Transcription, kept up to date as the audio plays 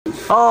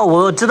哦，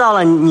我知道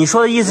了，你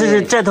说的意思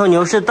是这头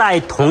牛是在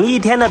同一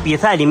天的比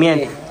赛里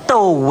面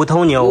斗5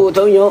头牛，5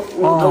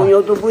头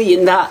牛都不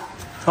赢它。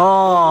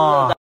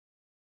哦。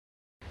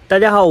大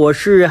家好，我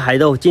是海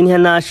豆。今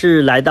天呢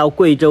是来到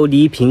贵州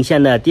黎平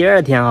县的第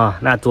2天啊。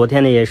那昨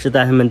天呢也是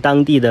在他们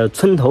当地的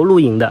村头露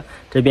营的。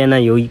这边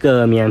呢有一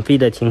个免费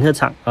的停车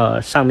场，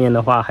上面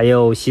的话还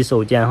有洗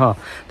手间哈。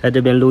在这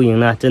边露营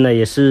呢，真的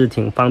也是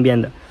挺方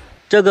便的。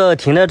这个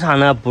停车场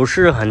呢不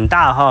是很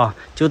大哈，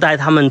就在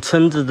他们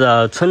村子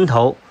的村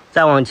头，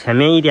再往前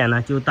面一点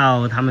呢就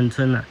到他们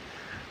村了。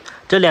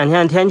这2天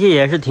的天气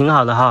也是挺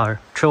好的哈。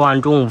吃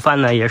完中午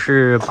饭呢，也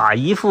是把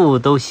衣服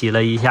都洗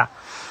了一下。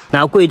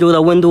那贵州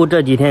的温度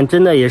这几天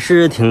真的也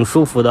是挺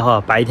舒服的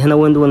哈，白天的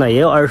温度呢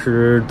也有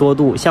20多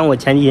度，像我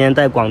前几天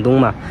在广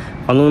东嘛，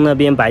广东那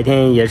边白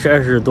天也是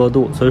20多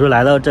度，所以说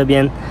来到这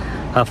边，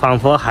仿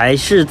佛还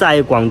是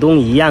在广东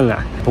一样啊。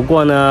不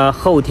过呢，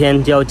后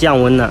天就要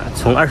降温了，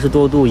从20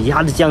多度一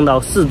下子降到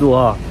4度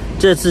哈。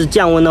这次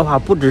降温的话，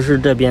不只是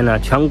这边了，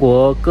全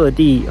国各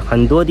地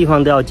很多地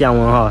方都要降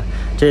温哈。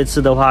这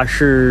次的话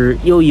是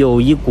又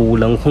有一股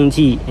冷空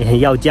气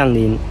要降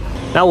临。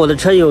那我的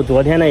车友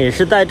昨天呢也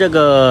是在这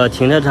个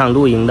停车场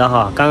露营的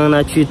哈，刚刚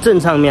呢去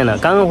镇上面了，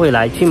刚刚回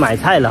来去买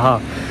菜了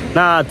哈。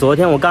那昨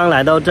天我刚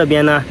来到这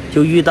边呢，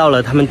就遇到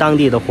了他们当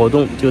地的活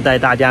动，就带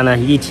大家呢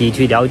一起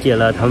去了解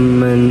了他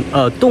们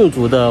侗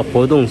族的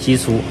活动习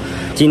俗。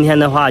今天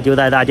的话就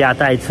带大家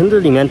在村子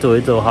里面走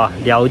一走哈，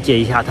了解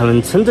一下他们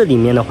村子里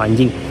面的环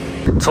境。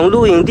从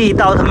露营地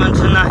到他们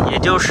村呢，也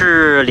就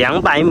是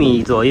200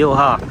米左右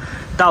哈。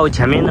到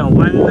前面的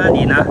湾那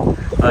里呢，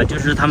就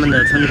是他们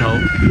的村头。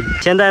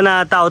现在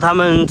呢，到他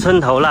们村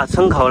头了，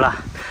村口了。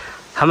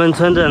他们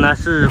村子呢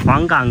是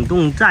黄岗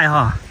洞寨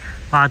哈，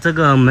哇，这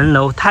个门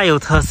楼太有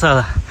特色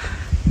了，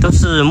都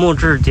是木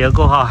质结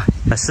构哈，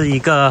是一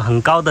个很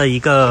高的一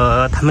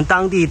个他们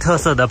当地特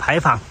色的牌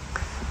坊。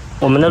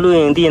我们的露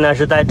营地呢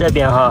是在这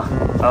边哈，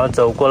然后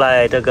走过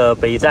来这个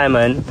北寨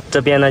门这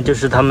边呢就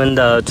是他们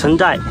的村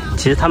寨。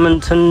其实他们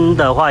村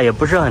的话也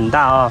不是很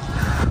大啊，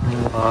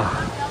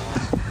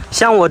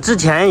像我之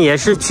前也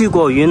是去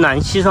过云南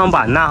西双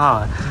版纳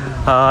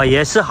哈，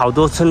也是好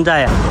多村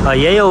寨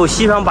也有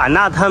西双版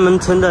纳他们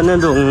村的那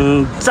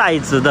种寨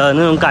子的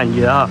那种感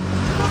觉啊，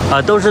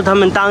都是他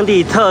们当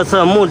地特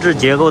色木质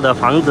结构的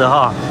房子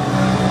哈，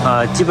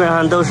基本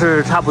上都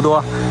是差不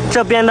多。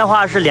这边的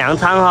话是粮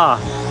仓哈，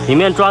里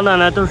面装的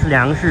呢都是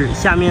粮食，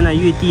下面呢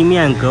与地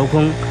面隔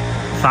空，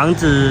防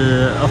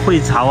止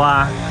会潮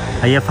啊，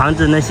也防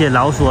止那些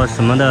老鼠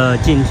什么的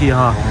进去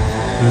哈。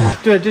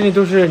对，这里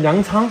都是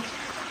粮仓。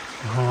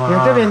你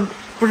看这边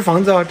不是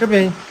房子啊，这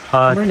边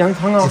什么粮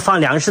仓啊？放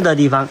粮食的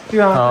地方。对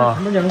啊，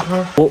什么粮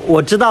仓？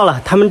我知道了，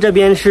他们这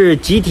边是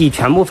集体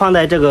全部放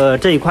在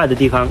这一块的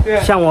地方。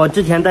对，像我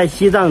之前在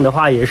西藏的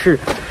话也是，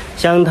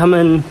像他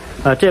们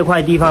这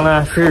块地方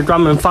呢是专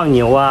门放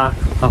牛啊，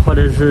或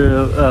者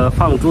是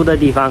放猪的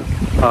地方，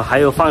还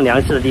有放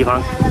粮食的地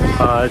方，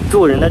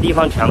住人的地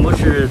方全部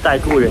是在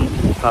住人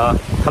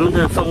他们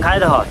是分开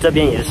的哈，这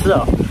边也是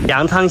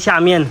粮仓下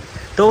面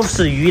都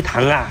是鱼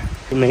塘啊。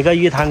每个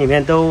鱼塘里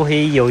面都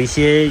会有一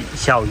些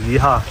小鱼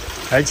哈，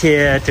而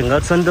且整个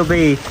村都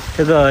被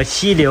这个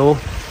溪流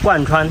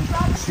贯穿。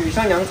水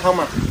上粮仓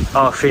嘛。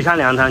水上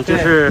粮仓就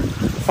是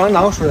防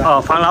老鼠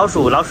的。防老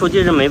鼠，老鼠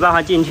就是没办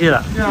法进去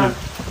了。对啊。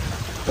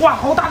哇，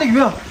好大的鱼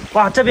啊！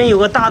哇，这边有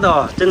个大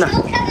的真的，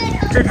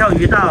这条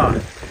鱼大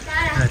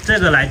这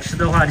个来吃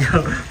的话就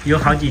有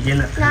好几斤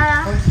了。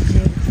好几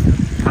斤。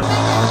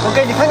我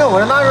给你看看我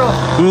的腊肉。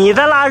你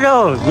的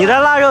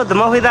腊肉怎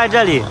么会在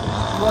这里？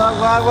我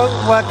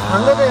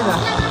藏在这里了。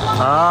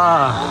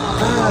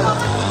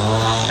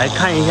来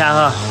看一下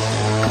哈。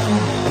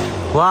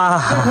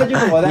哇，这就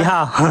是我的。你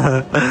好。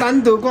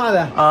单独挂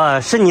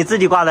的。是你自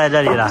己挂在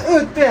这里了。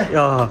对。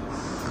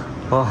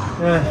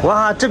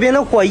哇，这边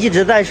的火一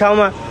直在烧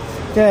吗？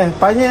对，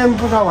白天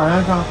不烧，晚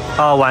上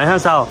烧。晚上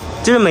烧，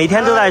就是每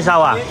天都在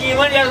烧啊。你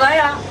们两个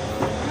呀？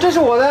这是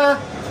我的。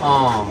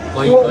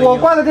我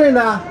挂在这里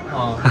的。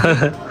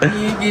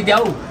一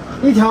条。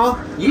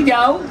一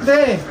条。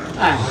对。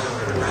哎。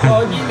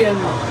好几遍了。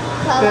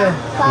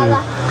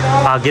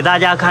对。给大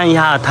家看一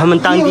下，他们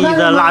当地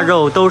的腊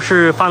肉都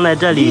是放在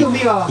这里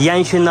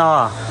烟熏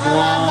的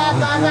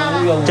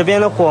这边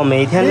的火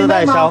每天都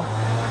在烧。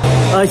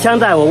香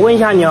仔，我问一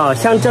下你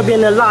像这边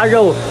的腊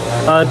肉，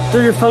都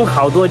是分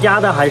好多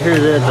家的还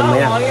是怎么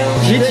样？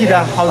集体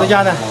的，好多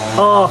家的。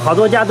好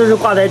多家都是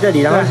挂在这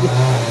里，然后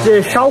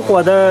这烧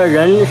火的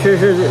人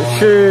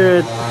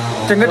是。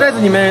整个寨子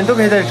里面人都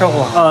可以在这烧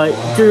火。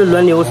就是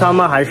轮流烧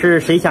吗？还是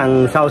谁想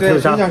烧就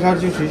烧？谁想烧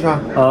就谁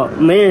烧。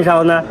没人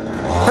烧呢？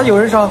他有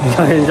人烧，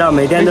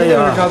每天都有。有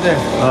人烧，对。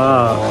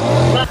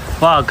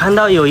哇，看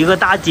到有一个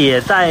大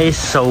姐在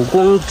手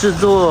工制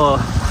作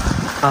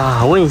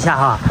问一下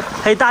哈，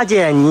嘿，大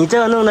姐，你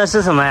这弄的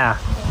是什么呀？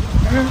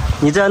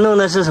你这弄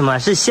的是什么？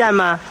是线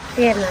吗？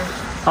线呢。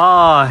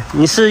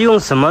你是用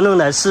什么弄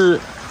的？是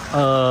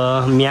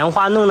棉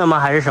花弄的吗？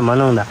还是什么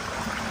弄的？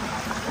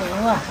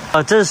棉花。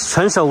这是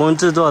纯手工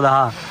制作的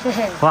哈。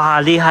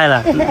哇，厉害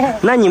了！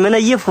那你们的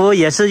衣服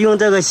也是用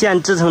这个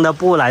线制成的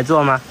布来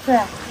做吗？是。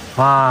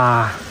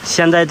哇，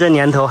现在这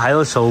年头还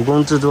有手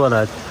工制作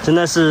的，真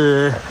的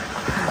是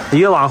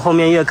越往后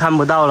面越看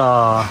不到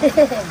了。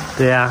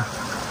对呀，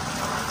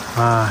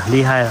啊，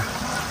厉害了！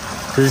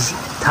就是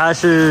它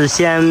是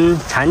先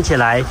缠起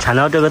来，缠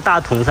到这个大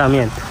桶上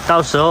面，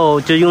到时候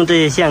就用这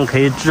些线可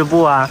以织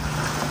布啊，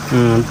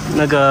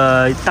那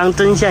个当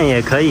针线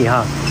也可以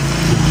哈。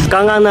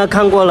刚刚呢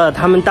看过了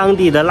他们当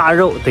地的腊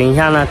肉，等一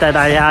下呢带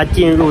大家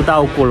进入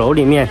到鼓楼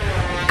里面，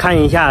看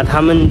一下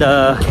他们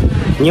的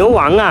牛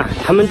王啊。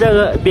他们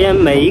这边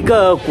每一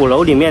个鼓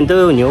楼里面都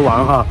有牛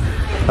王哈。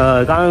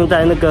刚刚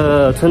在那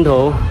个村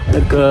头那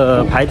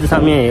个牌子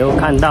上面也有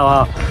看到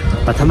哈。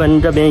他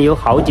们这边有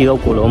好几个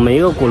鼓楼，每一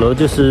个鼓楼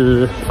就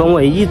是分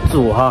为一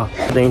组哈。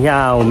等一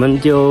下我们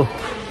就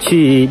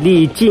去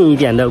离近一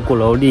点的鼓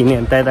楼里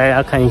面，带大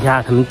家看一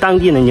下他们当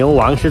地的牛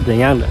王是怎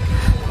样的。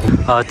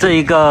这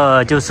一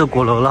个就是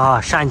鼓楼了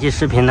哈。上一期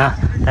视频呢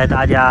带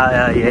大家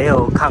也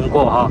有看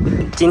过哈。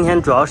今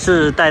天主要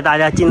是带大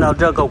家进到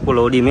这个鼓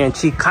楼里面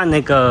去看那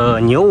个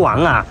牛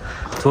王啊。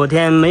昨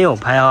天没有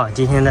拍啊，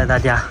今天带大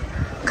家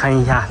看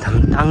一下他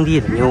们当地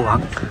的牛王。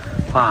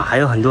哇，还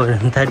有很多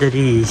人在这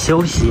里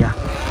休息啊！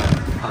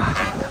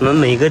他们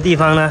每个地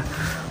方呢，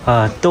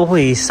都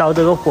会烧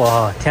这个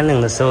火，天冷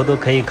的时候都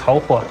可以烤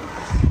火。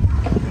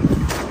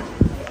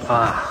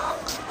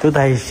都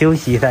在休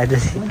息在这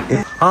里。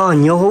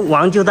牛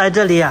王就在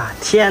这里啊！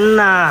天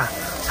哪，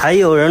还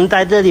有人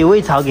在这里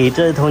喂草给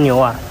这头牛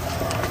啊！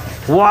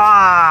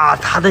哇，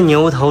它的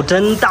牛头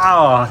真大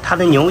哦，它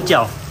的牛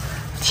角，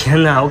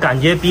天哪，我感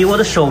觉比我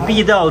的手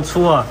臂都要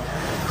粗啊，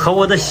和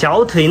我的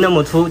小腿那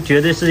么粗，绝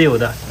对是有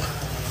的。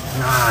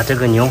这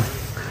个牛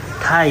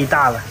太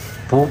大了，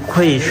不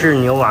愧是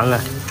牛王啊！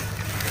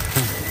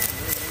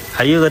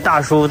还有个大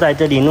叔在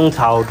这里弄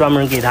草，专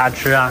门给它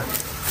吃啊！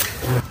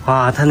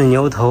哇，它的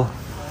牛头，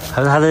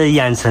还有它的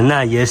眼神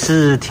呢，也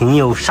是挺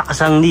有杀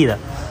伤力的。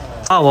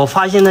我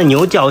发现它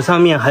牛角上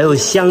面还有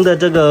镶的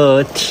这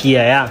个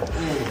铁呀，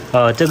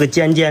这个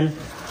尖尖，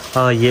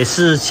也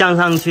是镶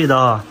上去的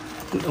哦。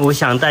我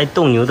想在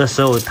斗牛的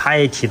时候，它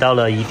也起到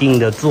了一定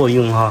的作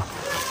用哈。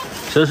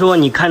所以说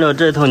你看到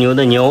这头牛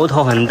的牛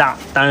头很大，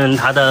当然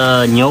它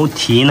的牛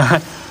蹄呢，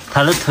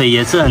它的腿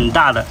也是很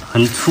大的，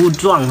很粗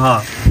壮哈。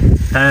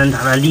当然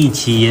它的力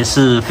气也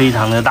是非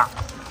常的大。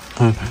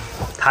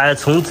它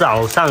从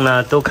早上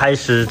呢都开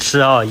始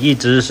吃一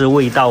直是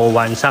喂到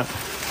晚上，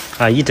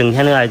一整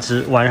天都在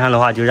吃。晚上的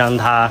话就让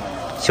它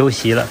休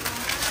息了。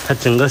它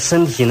整个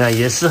身体呢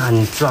也是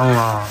很壮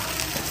啊。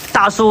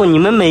大叔，你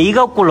们每一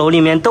个鼓楼里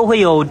面都会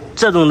有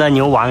这种的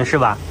牛王是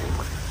吧？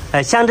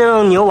像这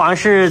种牛王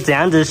是怎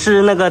样子？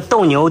是那个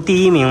斗牛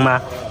第一名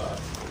吗？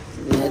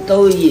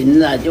都赢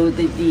了就是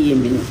第一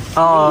名。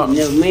赢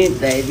了没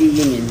得第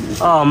一名。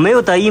没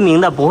有得一名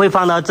的不会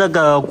放到这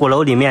个鼓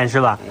楼里面是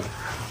吧？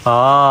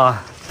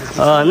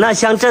那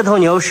像这头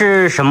牛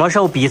是什么时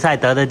候比赛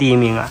得的第一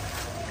名啊？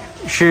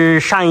是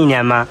上一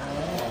年吗？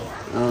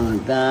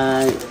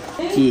他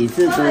几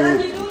次都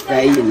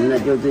得赢了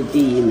就是第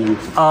一名。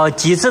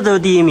几次都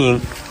第一名，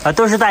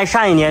都是在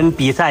上一年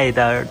比赛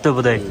的，对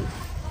不对？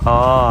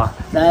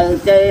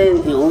在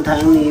牛场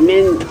里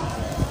面，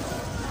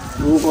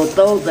如果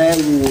斗得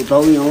5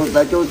头牛，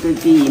那就是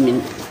第一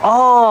名。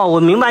我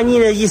明白你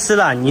的意思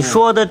了。你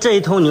说的这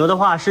一头牛的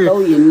话是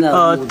都赢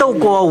了，斗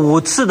过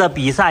5次的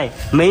比赛，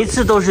每一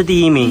次都是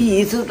第一名。第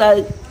一次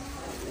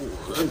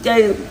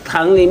在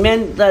场里面，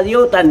他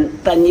又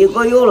等一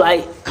个又来。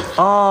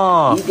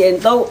一点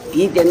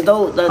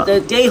斗，到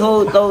最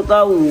后都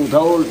到5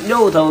头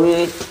6头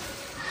呢。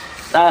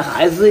但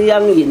还是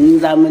让赢，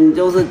咱们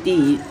就是第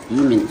一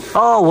名。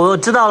我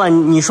知道了，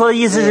你说的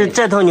意思是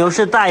这头牛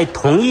是在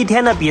同一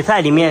天的比赛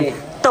里面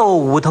斗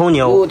5头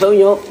牛。5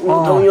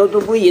头牛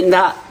都不赢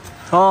它。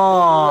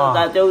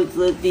那就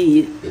是第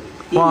一。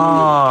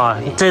哇，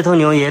这头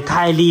牛也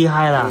太厉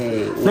害了。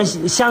那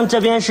像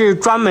这边是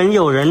专门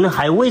有人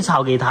还喂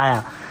草给它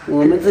呀？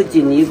我们是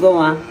请一个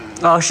吗？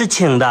是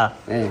请的。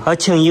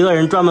请一个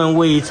人专门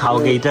喂草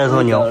给这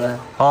头牛。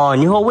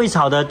你说喂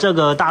草的这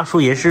个大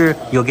叔也是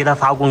有给他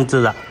发工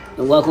资的。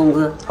发工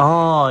资。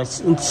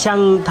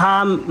像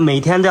他每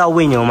天都要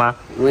喂牛吗？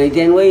每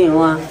天喂牛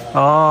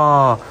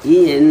啊。一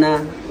年呢，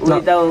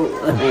喂到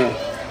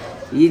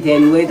一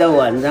天喂到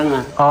晚上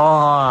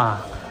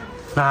啊。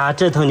那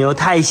这头牛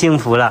太幸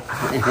福了，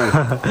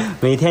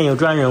每天有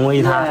专人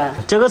喂它。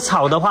这个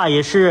草的话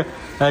也是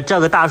这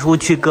个大叔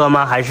去割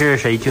吗？还是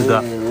谁去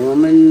割？我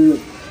们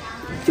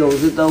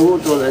90多户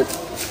都人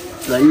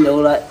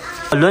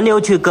轮流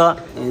去割。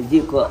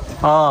去割。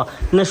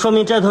那说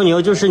明这头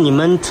牛就是你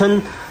们村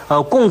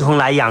共同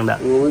来养的。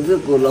我们这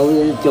鼓楼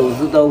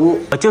90多户。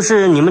就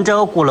是你们这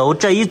个鼓楼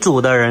这一组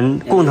的人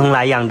共同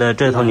来养的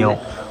这头牛。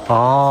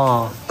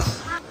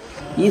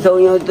一头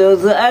牛都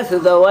是20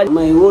多万，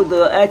每户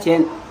都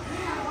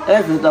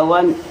2000，20多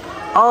万。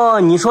哦，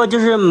你说就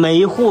是每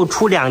一户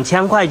出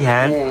2000块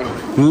钱，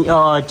你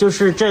就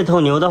是这头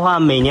牛的话，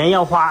每年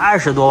要花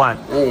20多万。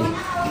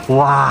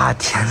哇，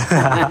天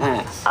哪！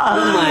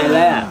都买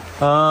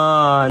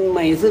了。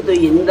每次都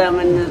赢他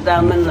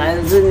们来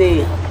这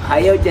里还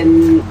要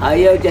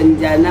增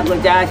加那个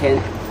价钱。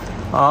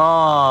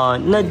哦，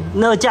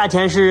那个价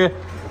钱是。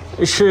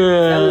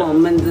像我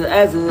们是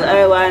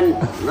22万，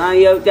那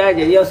价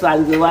钱要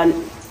30万。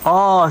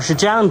哦，是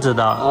这样子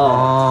的。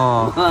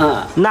哦。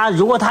那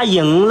如果他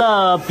赢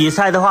了比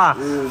赛的话，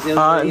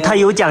他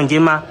有奖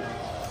金吗？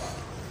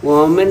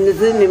我们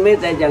这里没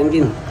带奖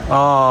金。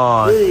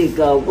哦。自己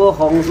搞过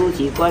红薯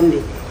习惯的。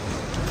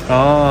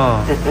哦。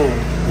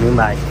明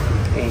白。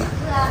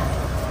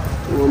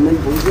我们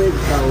不是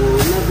搞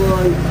那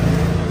个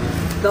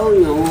斗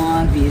牛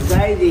比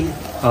赛的。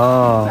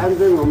哦。但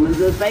是我们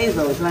是对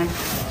手赛。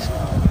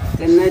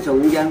跟那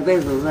重江对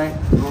手赛，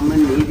我们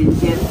礼宾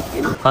县。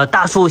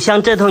大叔，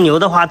像这头牛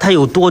的话，它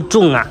有多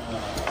重啊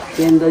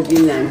？1000多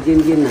斤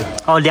，2000斤呢。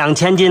哦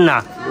，2000斤呢。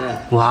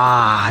对。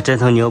哇，这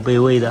头牛被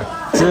喂的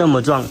这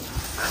么壮，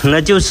那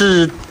就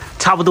是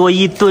差不多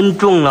1吨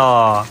重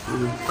了。